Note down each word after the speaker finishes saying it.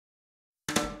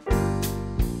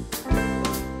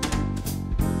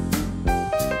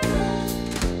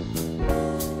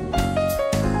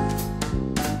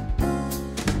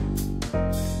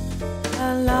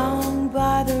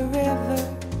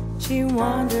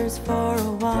waters for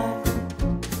a while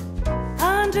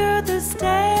under the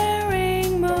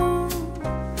staring moon,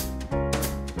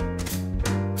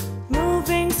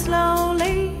 moving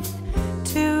slowly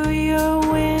to your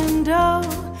window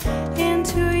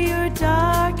into your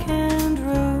darkened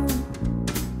room.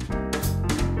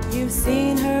 You've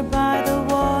seen her by the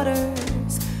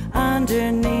waters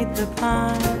underneath the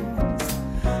pines,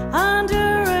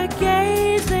 under a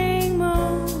gazing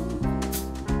moon.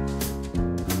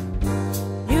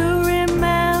 You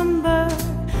remember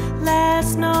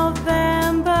last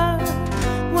November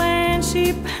when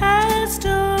she passed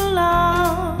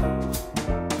along.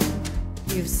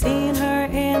 You've seen her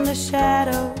in the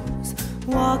shadows,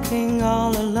 walking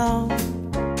all alone.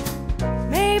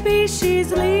 Maybe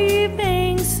she's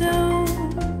leaving soon.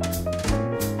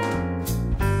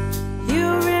 You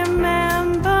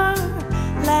remember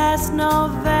last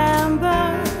November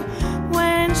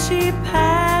when she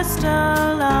passed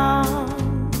along.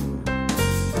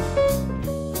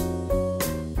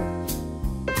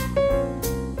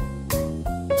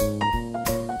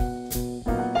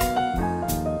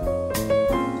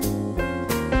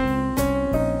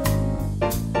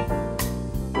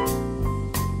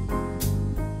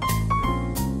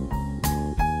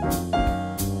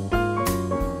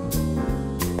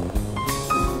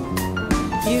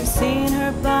 You've seen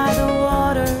her by the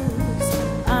waters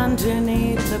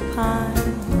underneath the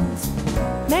pines.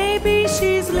 Maybe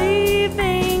she's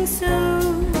leaving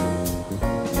soon.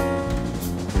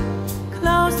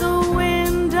 Close the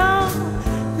window,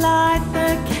 light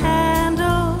the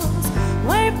candles,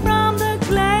 away from the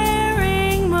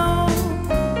glaring moon.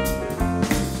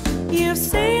 You've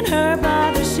seen her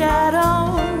by the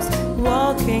shadows,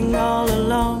 walking all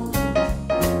alone.